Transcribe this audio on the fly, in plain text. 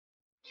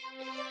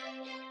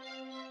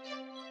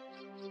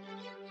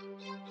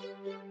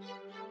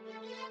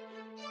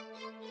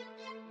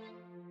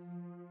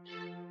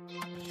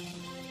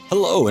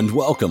Hello and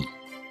welcome.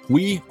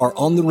 We are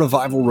on the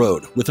Revival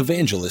Road with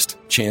evangelist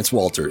Chance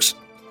Walters.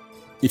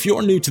 If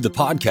you're new to the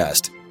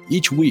podcast,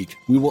 each week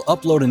we will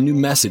upload a new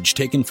message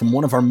taken from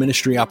one of our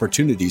ministry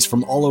opportunities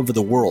from all over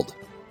the world.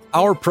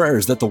 Our prayer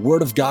is that the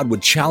Word of God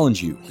would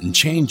challenge you and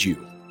change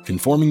you,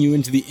 conforming you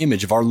into the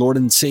image of our Lord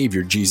and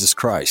Savior, Jesus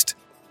Christ.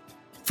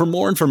 For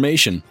more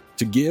information,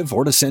 to give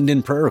or to send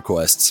in prayer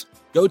requests,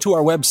 go to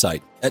our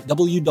website at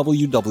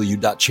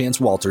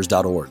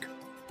www.chancewalters.org.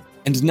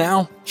 And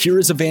now, here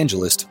is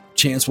evangelist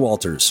Chance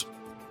Walters.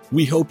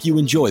 We hope you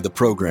enjoy the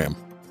program.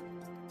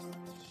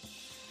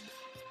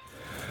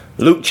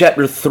 Luke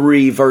chapter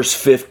 3, verse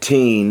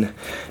 15.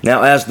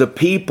 Now as the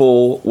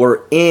people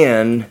were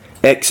in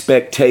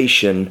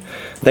expectation,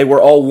 they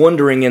were all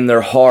wondering in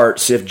their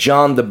hearts if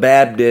John the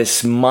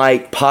Baptist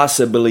might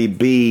possibly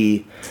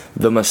be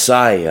the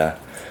Messiah.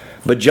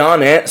 But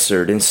John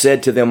answered and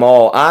said to them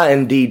all, I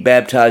indeed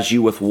baptize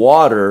you with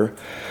water,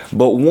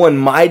 but one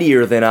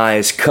mightier than I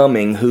is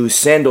coming, whose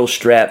sandal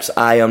straps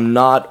I am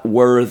not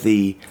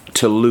worthy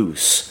to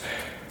loose.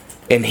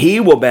 And he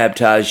will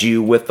baptize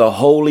you with the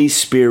Holy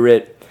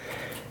Spirit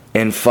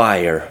and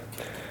fire.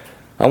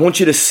 I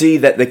want you to see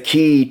that the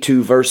key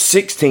to verse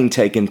 16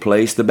 taking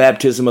place, the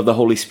baptism of the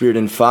Holy Spirit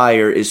and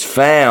fire, is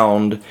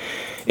found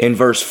in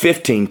verse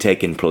 15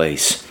 taking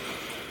place.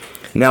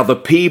 Now the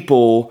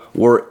people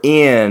were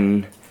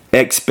in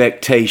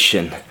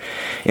expectation.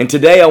 And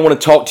today I want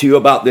to talk to you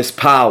about this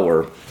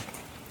power.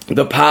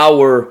 The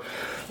power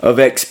of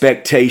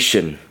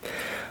expectation.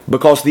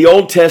 Because the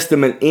Old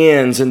Testament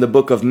ends in the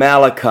book of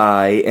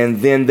Malachi, and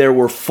then there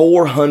were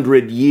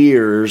 400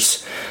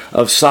 years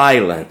of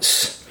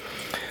silence.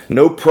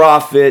 No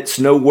prophets,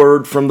 no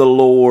word from the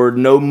Lord,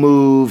 no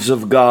moves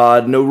of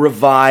God, no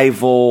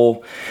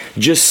revival,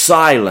 just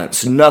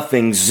silence,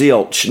 nothing,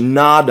 zilch,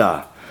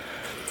 nada.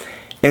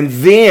 And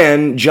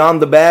then John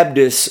the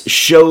Baptist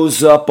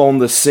shows up on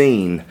the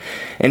scene,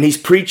 and he's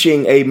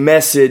preaching a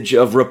message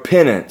of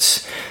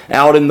repentance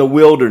out in the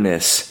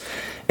wilderness.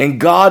 And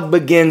God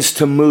begins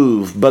to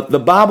move, but the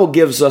Bible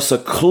gives us a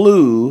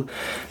clue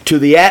to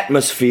the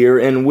atmosphere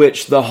in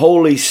which the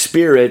Holy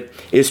Spirit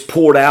is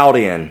poured out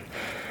in.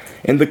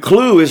 And the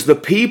clue is the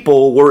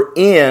people were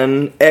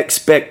in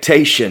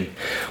expectation.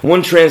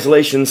 One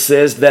translation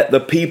says that the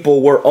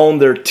people were on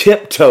their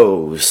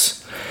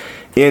tiptoes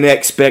in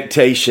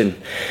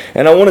expectation.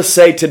 And I want to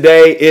say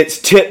today, it's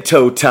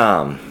tiptoe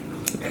time.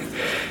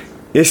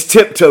 It's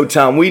tiptoe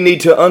time. We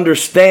need to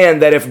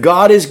understand that if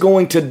God is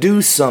going to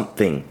do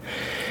something,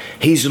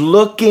 He's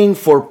looking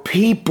for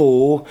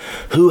people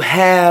who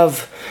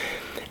have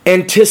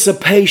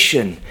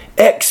anticipation,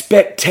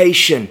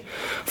 expectation.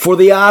 For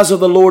the eyes of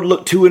the Lord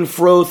look to and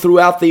fro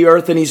throughout the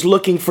earth, and He's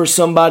looking for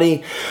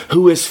somebody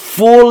who is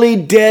fully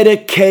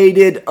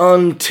dedicated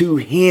unto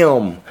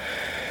Him.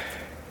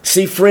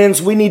 See,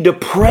 friends, we need to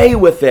pray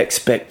with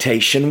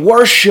expectation,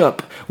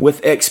 worship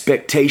with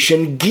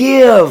expectation,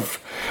 give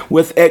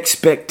with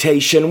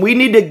expectation. We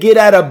need to get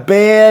out of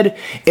bed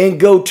and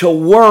go to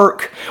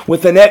work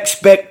with an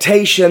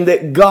expectation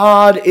that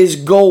God is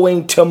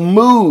going to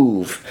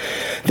move,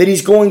 that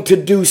He's going to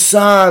do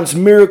signs,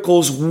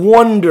 miracles,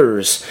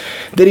 wonders,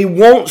 that He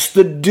wants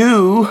to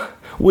do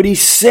what He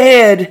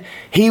said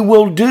He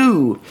will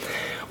do.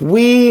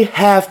 We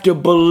have to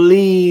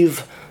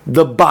believe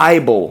the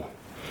Bible.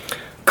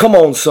 Come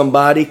on,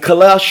 somebody.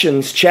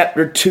 Colossians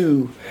chapter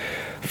 2,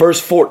 verse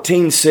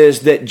 14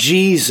 says that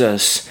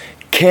Jesus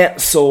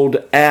canceled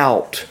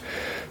out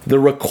the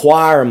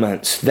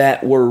requirements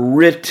that were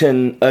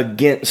written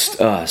against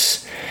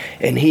us.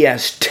 And He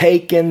has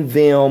taken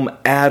them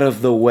out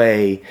of the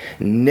way,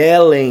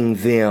 nailing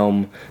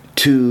them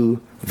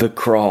to the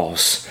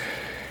cross.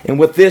 And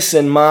with this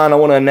in mind, I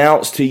want to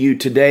announce to you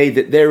today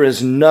that there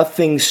is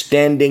nothing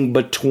standing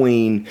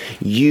between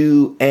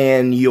you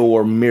and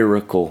your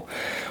miracle.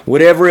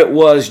 Whatever it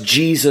was,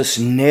 Jesus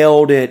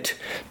nailed it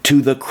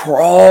to the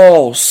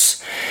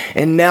cross.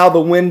 And now the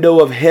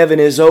window of heaven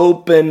is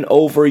open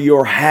over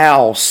your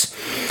house.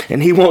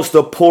 And He wants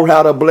to pour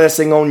out a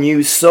blessing on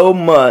you so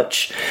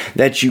much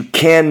that you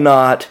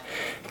cannot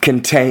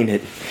contain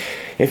it.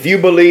 If you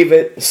believe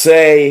it,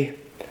 say,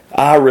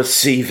 I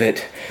receive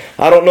it.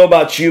 I don't know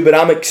about you, but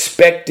I'm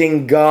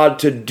expecting God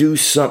to do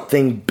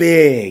something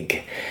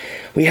big.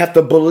 We have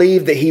to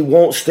believe that He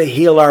wants to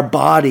heal our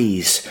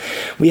bodies.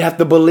 We have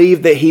to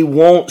believe that He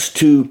wants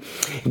to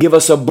give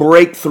us a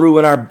breakthrough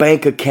in our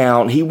bank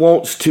account. He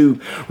wants to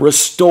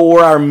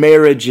restore our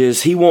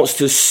marriages. He wants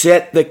to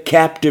set the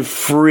captive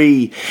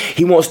free.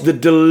 He wants to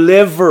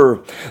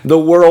deliver the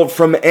world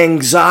from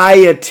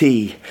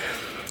anxiety,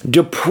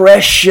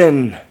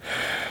 depression,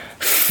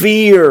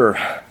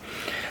 fear,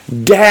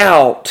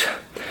 doubt,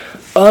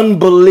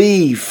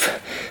 unbelief.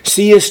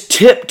 See, it's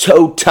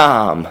tiptoe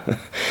time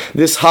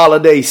this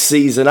holiday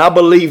season. I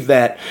believe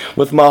that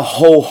with my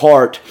whole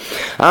heart.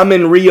 I'm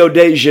in Rio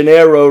de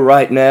Janeiro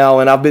right now,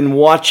 and I've been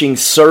watching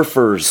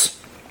surfers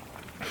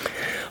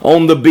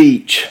on the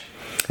beach.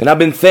 And I've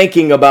been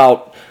thinking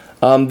about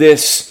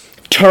this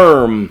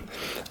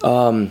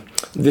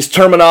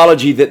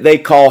terminology that they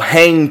call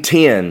hang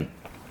 10.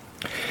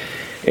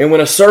 And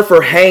when a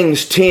surfer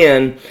hangs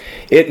 10,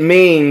 it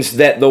means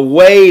that the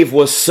wave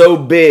was so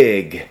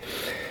big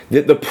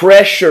that the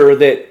pressure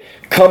that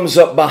comes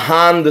up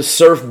behind the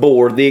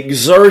surfboard, the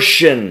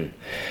exertion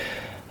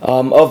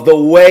of the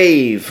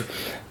wave,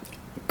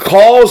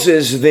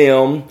 causes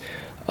them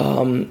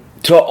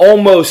to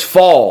almost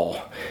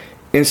fall.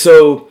 And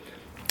so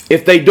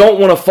if they don't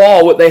want to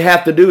fall, what they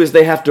have to do is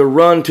they have to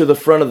run to the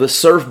front of the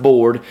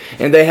surfboard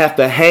and they have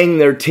to hang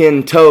their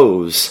 10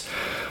 toes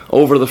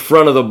over the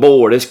front of the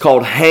board. It's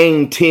called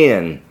hang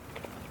 10.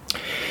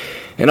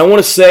 And I want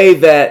to say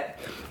that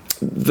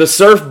the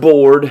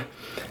surfboard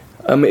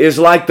is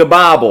like the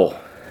Bible.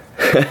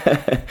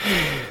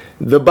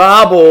 The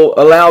Bible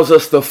allows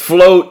us to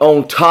float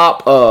on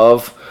top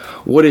of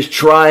what is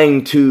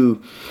trying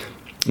to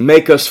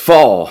make us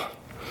fall.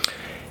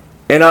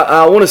 And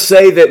I want to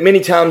say that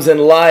many times in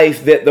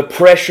life that the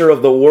pressure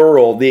of the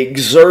world, the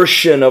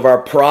exertion of our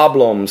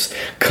problems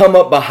come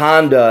up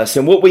behind us.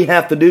 And what we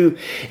have to do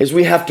is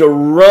we have to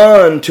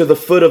run to the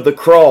foot of the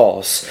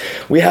cross.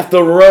 We have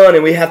to run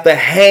and we have to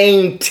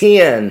hang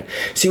 10.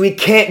 See, we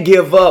can't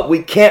give up.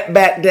 We can't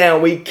back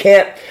down. We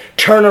can't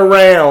turn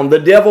around. The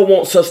devil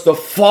wants us to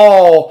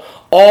fall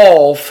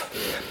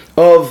off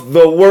of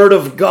the Word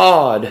of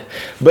God.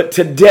 But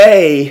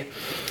today,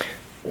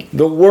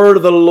 the Word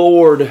of the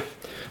Lord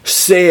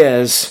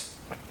says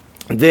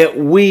that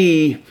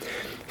we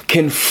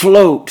can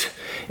float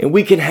and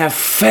we can have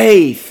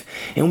faith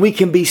and we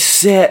can be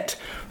set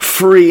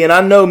free. And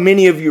I know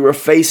many of you are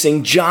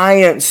facing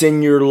giants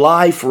in your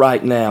life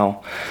right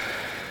now.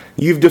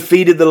 You've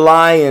defeated the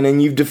lion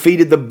and you've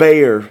defeated the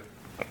bear.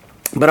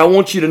 But I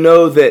want you to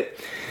know that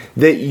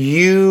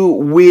you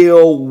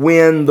will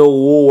win the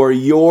war.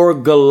 Your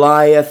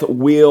Goliath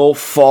will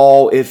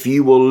fall if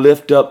you will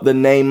lift up the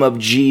name of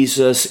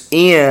Jesus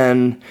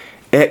in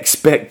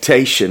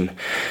expectation,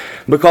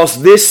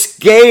 because this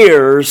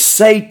scares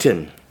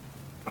Satan.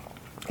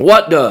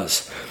 What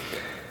does?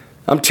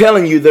 I'm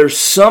telling you, there's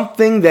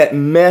something that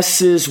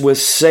messes with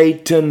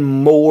Satan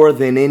more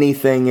than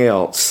anything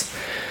else.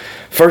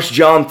 1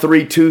 John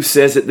 3:2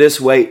 says it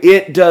this way: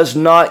 it does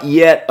not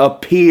yet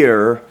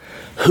appear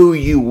who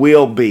you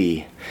will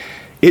be.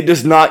 It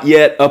does not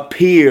yet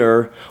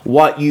appear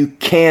what you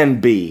can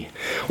be.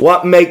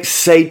 What makes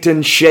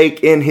Satan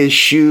shake in his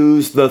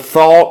shoes? The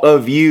thought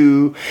of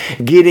you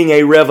getting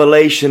a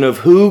revelation of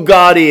who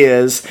God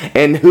is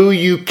and who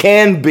you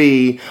can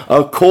be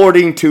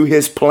according to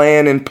His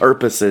plan and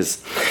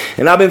purposes.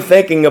 And I've been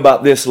thinking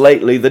about this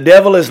lately. The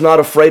devil is not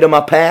afraid of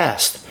my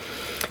past.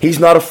 He's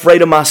not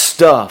afraid of my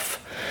stuff.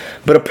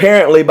 But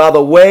apparently, by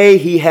the way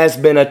he has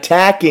been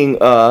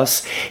attacking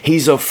us,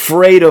 he's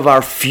afraid of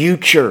our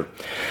future.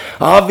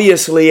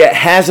 Obviously, it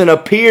hasn't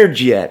appeared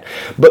yet,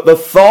 but the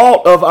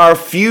thought of our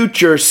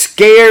future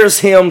scares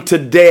him to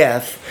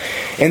death.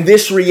 And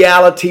this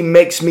reality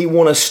makes me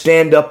want to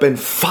stand up and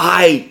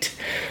fight.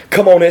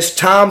 Come on, it's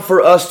time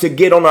for us to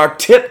get on our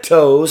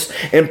tiptoes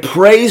and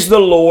praise the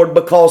Lord,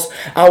 because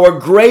our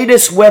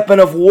greatest weapon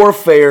of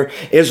warfare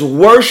is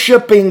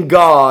worshiping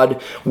God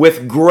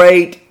with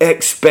great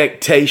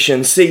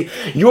expectation. See,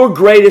 your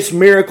greatest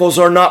miracles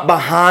are not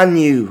behind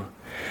you.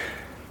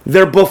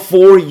 They're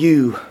before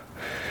you.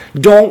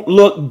 Don't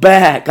look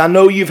back. I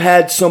know you've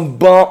had some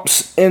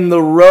bumps in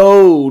the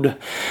road,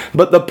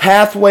 but the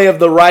pathway of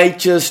the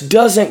righteous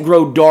doesn't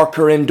grow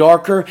darker and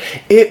darker.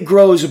 It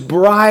grows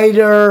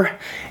brighter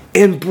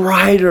and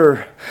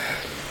brighter.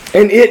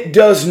 And it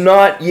does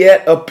not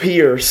yet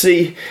appear.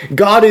 See,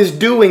 God is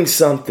doing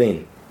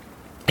something.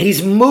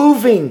 He's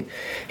moving.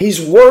 He's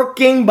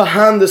working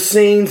behind the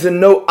scenes, and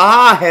no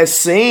eye has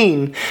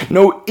seen,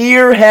 no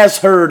ear has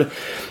heard,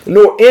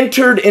 nor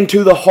entered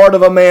into the heart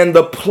of a man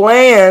the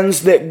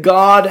plans that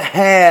God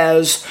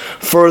has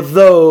for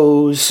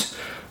those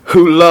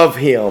who love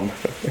Him.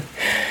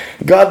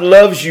 God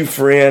loves you,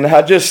 friend.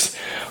 I just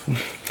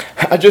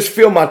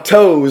feel my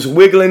toes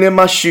wiggling in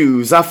my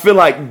shoes. I feel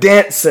like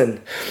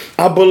dancing.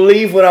 I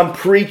believe what I'm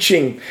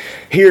preaching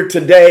here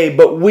today,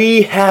 but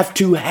we have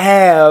to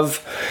have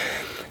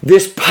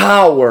this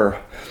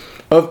power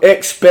of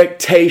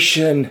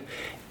expectation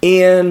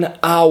in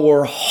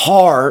our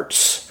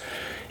hearts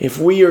if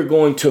we are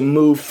going to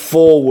move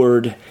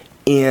forward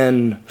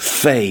in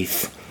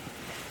faith.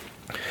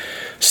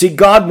 See,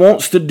 God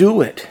wants to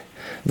do it.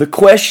 The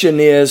question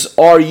is,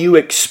 are you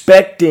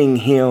expecting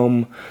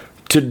Him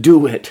to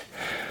do it?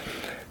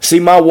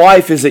 See, my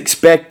wife is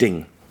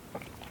expecting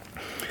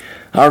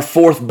our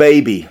fourth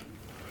baby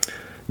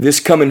this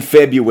coming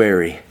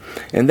February.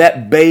 And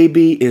that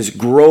baby is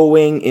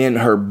growing in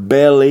her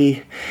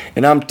belly.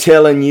 And I'm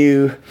telling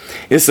you,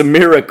 it's a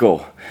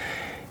miracle.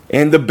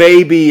 And the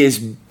baby is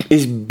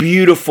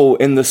beautiful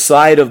in the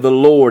sight of the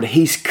Lord.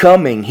 He's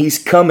coming. He's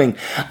coming.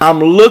 I'm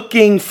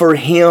looking for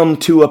Him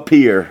to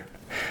appear.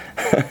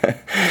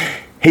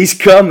 He's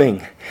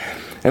coming.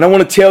 And I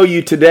want to tell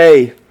you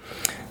today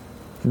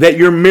that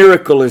your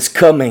miracle is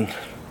coming.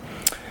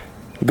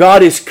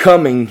 God is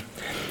coming.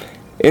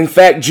 In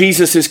fact,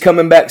 Jesus is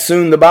coming back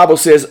soon. The Bible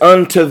says,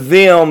 unto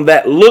them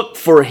that look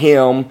for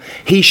him,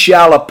 he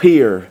shall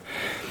appear.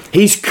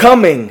 He's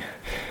coming.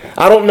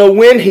 I don't know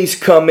when he's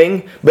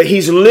coming, but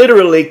he's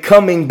literally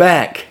coming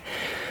back.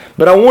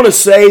 But I want to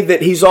say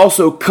that he's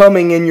also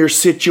coming in your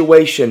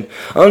situation.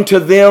 Unto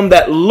them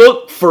that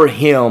look for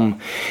him,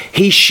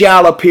 he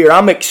shall appear.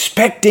 I'm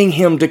expecting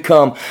him to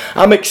come.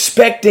 I'm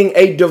expecting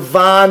a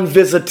divine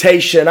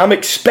visitation. I'm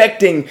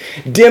expecting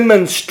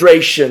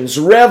demonstrations,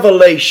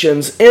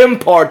 revelations,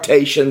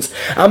 impartations.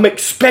 I'm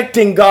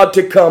expecting God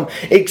to come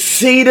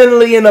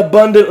exceedingly and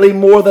abundantly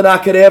more than I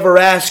could ever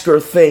ask or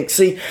think.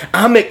 See,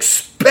 I'm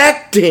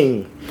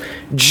expecting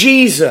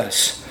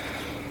Jesus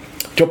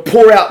to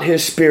pour out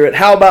his Spirit.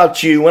 How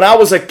about you? When I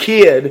was a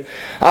kid,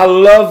 I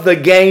loved the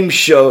game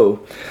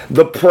show,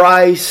 The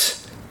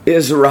Price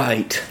is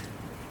Right,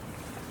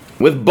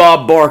 with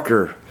Bob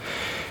Barker.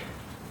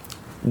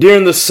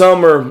 During the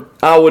summer,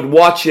 I would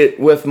watch it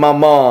with my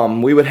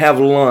mom. We would have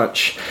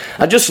lunch.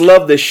 I just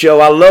love this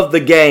show. I love the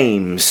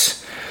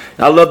games.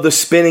 I love the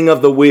spinning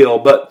of the wheel.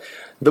 But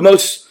the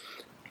most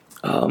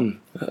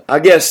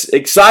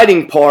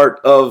exciting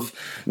part of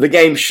the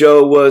game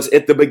show was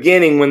at the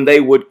beginning when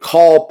they would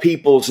call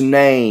people's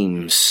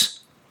names.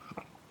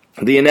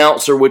 The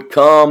announcer would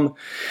come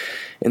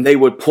and they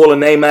would pull a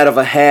name out of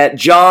a hat.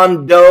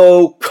 John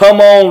Doe, come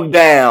on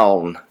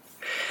down.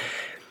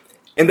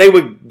 And they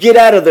would get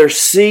out of their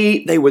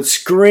seat, they would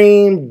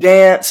scream,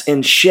 dance,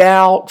 and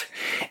shout,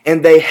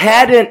 and they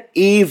hadn't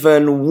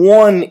even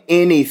won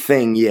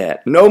anything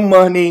yet. No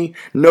money,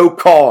 no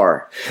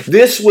car.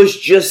 This was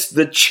just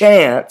the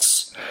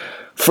chance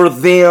for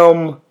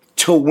them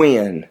to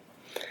win.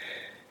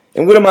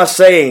 And what am I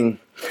saying?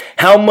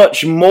 How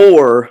much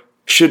more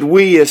should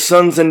we as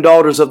sons and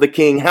daughters of the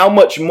King, how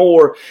much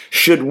more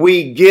should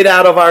we get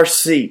out of our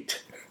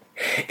seat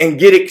and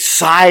get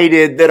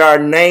excited that our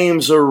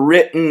names are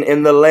written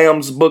in the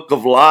Lamb's Book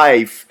of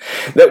Life,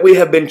 that we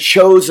have been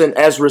chosen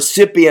as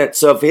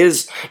recipients of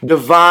his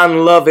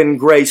divine love and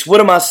grace? What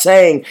am I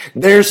saying?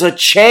 There's a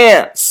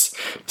chance.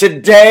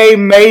 Today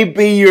may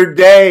be your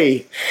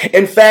day.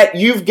 In fact,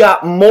 you've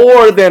got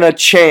more than a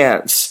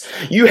chance.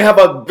 You have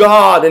a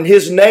God and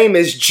his name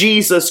is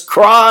Jesus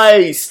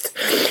Christ.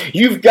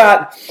 You've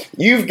got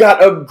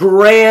a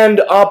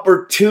grand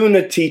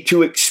opportunity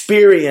to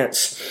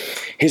experience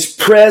his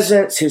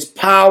presence, his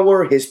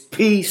power, his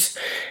peace,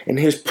 and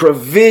his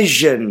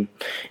provision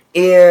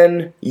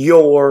in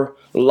your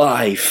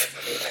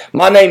life.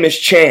 My name is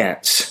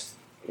Chance.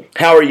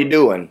 How are you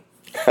doing?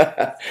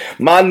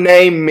 My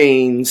name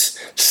means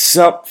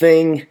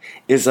something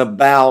is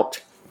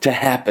about to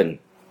happen.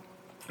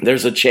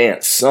 There's a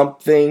chance.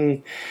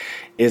 Something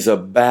is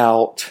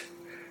about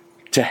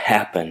to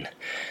happen.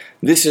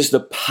 This is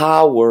the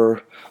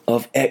power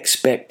of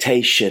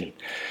expectation.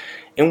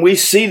 And we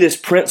see this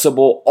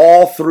principle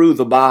all through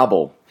the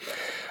Bible.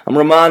 I'm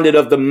reminded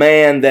of the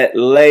man that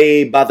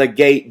lay by the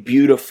gate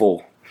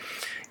beautiful.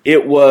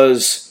 It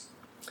was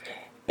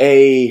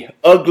an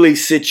ugly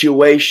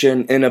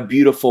situation in a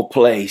beautiful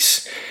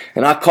place.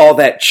 And I call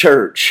that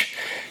church.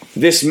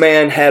 This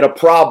man had a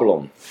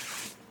problem.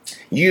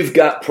 You've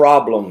got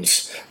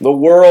problems. The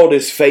world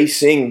is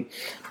facing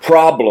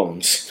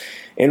problems.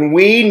 And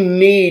we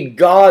need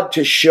God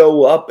to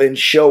show up and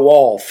show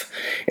off.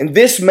 And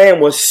this man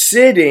was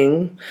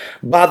sitting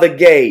by the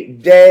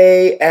gate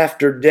day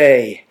after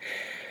day.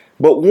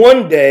 But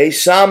one day,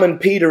 Simon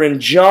Peter and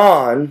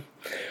John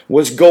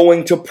was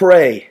going to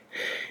pray.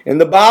 And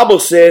the Bible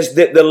says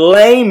that the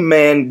lame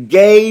man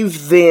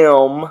gave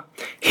them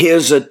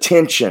his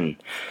attention,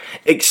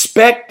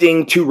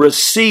 expecting to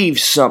receive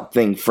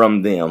something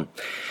from them.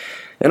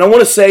 And I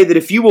want to say that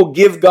if you will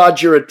give God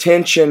your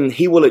attention,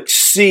 he will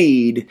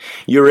exceed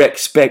your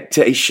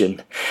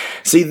expectation.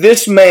 See,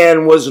 this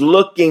man was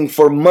looking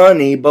for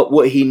money, but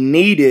what he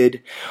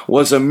needed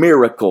was a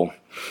miracle.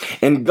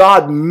 And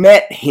God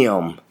met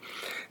him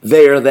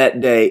there that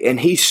day.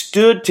 And he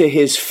stood to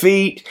his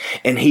feet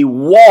and he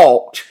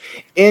walked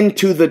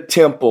into the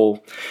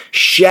temple,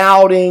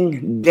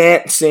 shouting,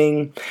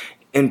 dancing,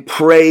 and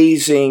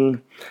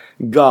praising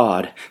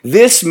God.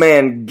 This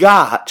man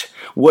got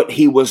what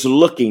he was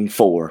looking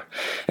for.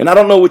 And I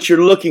don't know what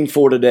you're looking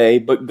for today,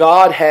 but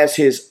God has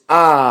his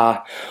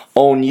eye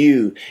on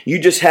you. You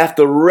just have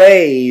to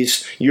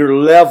raise your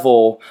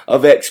level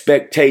of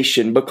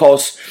expectation,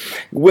 because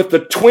with the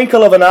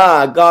twinkle of an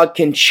eye, God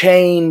can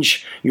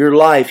change your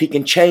life. He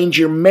can change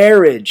your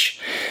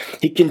marriage.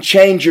 He can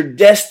change your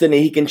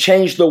destiny. He can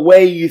change the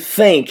way you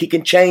think. He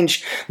can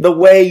change the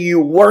way you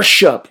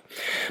worship.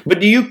 But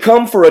do you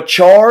come for a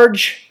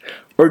charge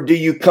or do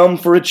you come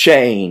for a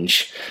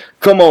change?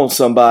 Come on,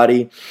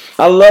 somebody.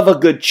 I love a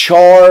good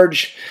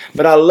charge,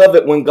 but I love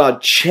it when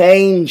God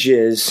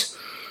changes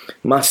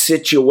my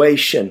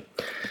situation.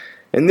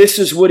 And this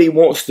is what he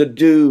wants to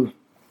do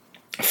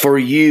for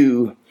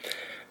you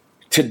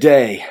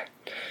today.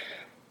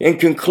 In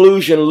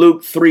conclusion,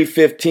 Luke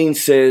 3:15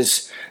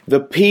 says, the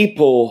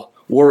people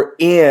were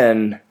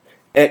in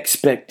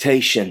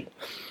expectation.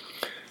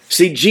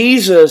 See,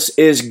 Jesus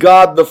is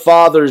God the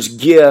Father's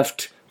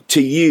gift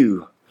to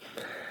you.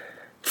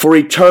 for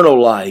eternal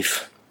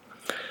life.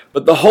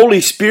 But the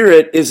Holy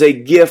Spirit is a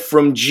gift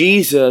from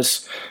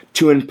Jesus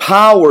to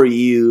empower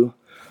you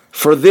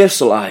for this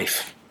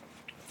life.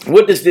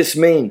 What does this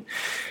mean?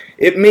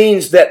 It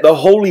means that the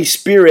Holy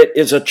Spirit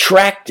is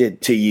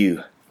attracted to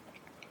you.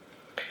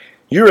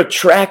 You're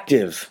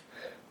attractive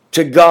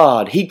to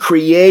God. He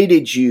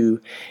created you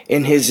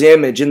in His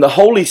image. And the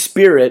Holy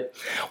Spirit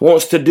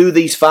wants to do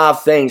these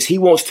 5 things. He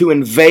wants to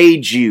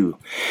invade you.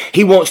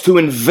 He wants to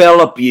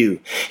envelop you.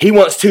 He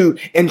wants to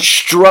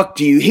instruct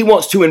you. He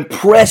wants to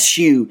impress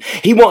you.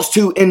 He wants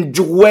to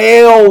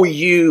indwell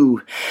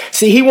you.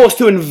 See, He wants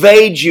to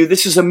invade you.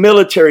 This is a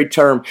military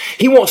term.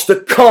 He wants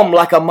to come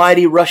like a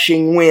mighty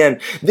rushing wind.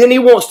 Then He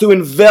wants to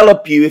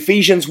envelop you.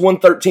 Ephesians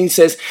 1:13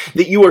 says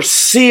that you are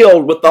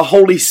sealed with the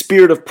Holy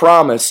Spirit of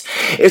promise.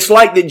 It's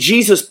like that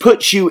Jesus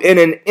puts you in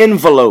an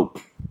envelope.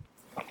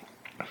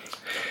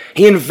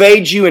 He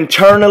invades you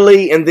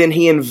internally, and then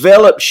He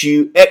envelops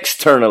you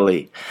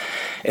externally.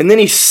 And then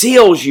He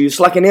seals you. It's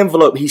like an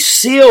envelope. He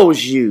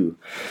seals you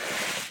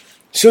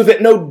so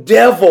that no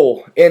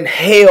devil in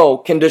hell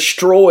can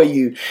destroy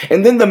you.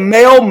 And then the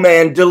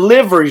mailman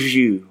delivers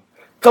you.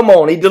 Come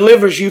on, He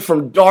delivers you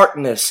from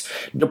darkness,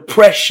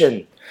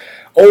 depression,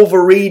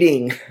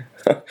 overeating,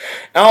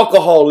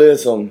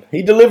 alcoholism.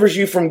 He delivers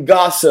you from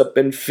gossip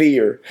and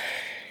fear.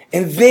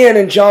 And then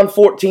in John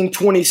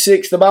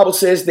 14:26, the Bible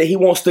says that He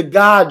wants to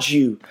guide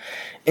you,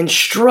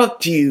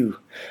 instruct you,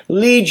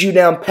 lead you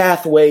down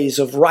pathways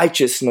of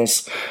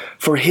righteousness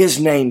for His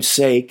name's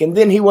sake. And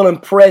then He will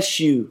impress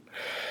you.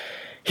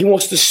 He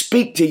wants to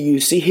speak to you.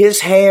 See,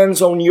 His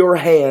hands on your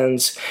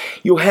hands.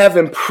 You'll have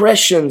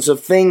impressions of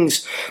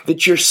things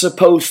that you're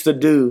supposed to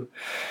do.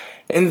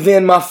 And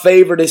then my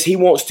favorite is He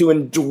wants to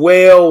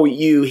indwell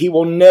you. He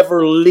will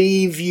never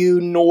leave you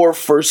nor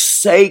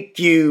forsake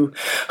you.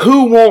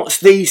 Who wants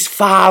these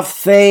 5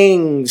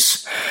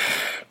 things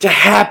to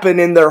happen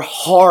in their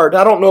heart?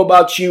 I don't know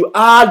about you.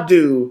 I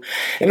do.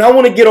 And I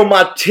want to get on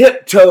my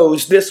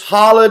tiptoes this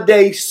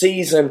holiday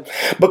season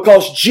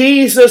because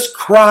Jesus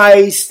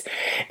Christ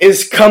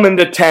is coming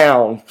to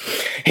town.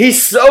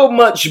 He's so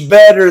much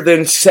better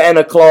than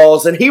Santa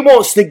Claus, and He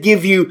wants to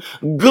give you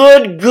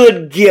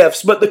good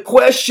gifts. But the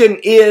question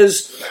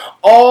is,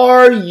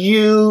 are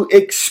you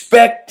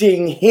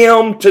expecting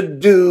Him to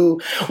do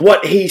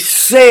what He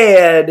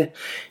said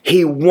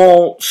He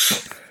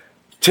wants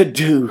to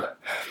do?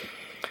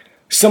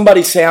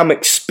 Somebody say, I'm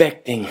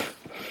expecting.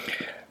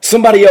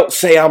 Somebody else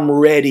say, I'm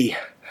ready.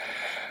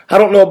 I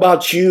don't know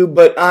about you,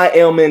 but I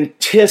am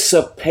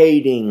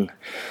anticipating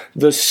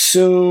the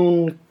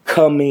soon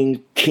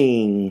coming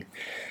King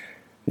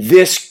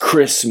this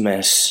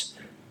Christmas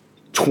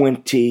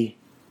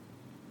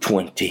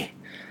 2020.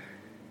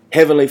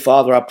 Heavenly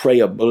Father, I pray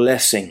a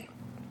blessing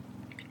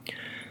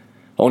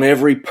on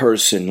every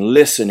person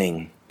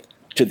listening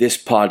to this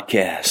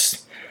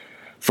podcast.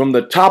 From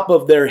the top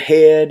of their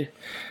head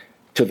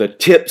to the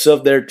tips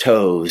of their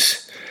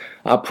toes,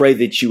 I pray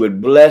that you would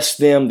bless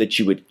them, that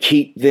you would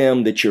keep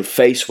them, that your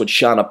face would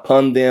shine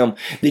upon them,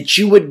 that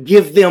you would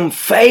give them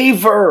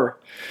favor.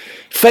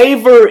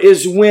 Favor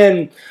is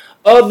when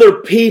other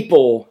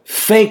people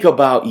think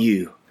about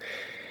you.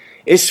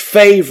 It's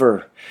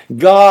favor.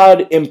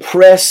 God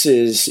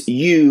impresses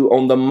you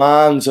on the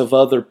minds of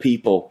other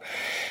people.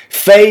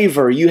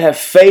 Favor. You have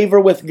favor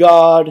with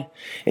God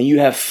and you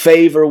have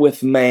favor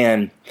with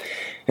man.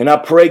 And I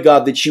pray,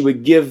 God, that you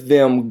would give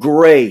them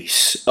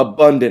grace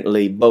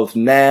abundantly, both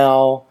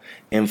now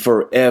and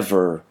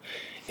forever.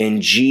 In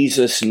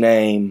Jesus'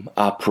 name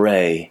I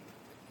pray.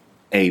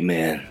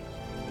 Amen.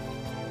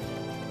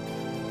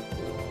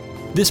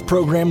 This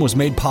program was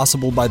made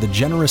possible by the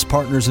generous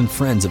partners and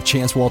friends of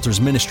Chance Walters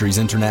Ministries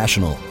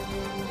International.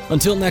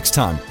 Until next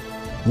time,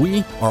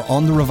 we are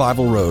on the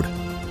Revival Road.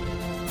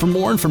 For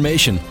more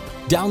information,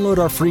 download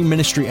our free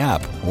ministry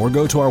app or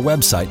go to our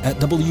website at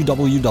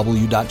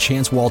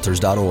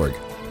www.chancewalters.org.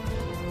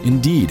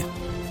 Indeed,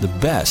 the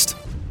best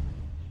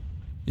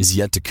is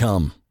yet to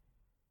come.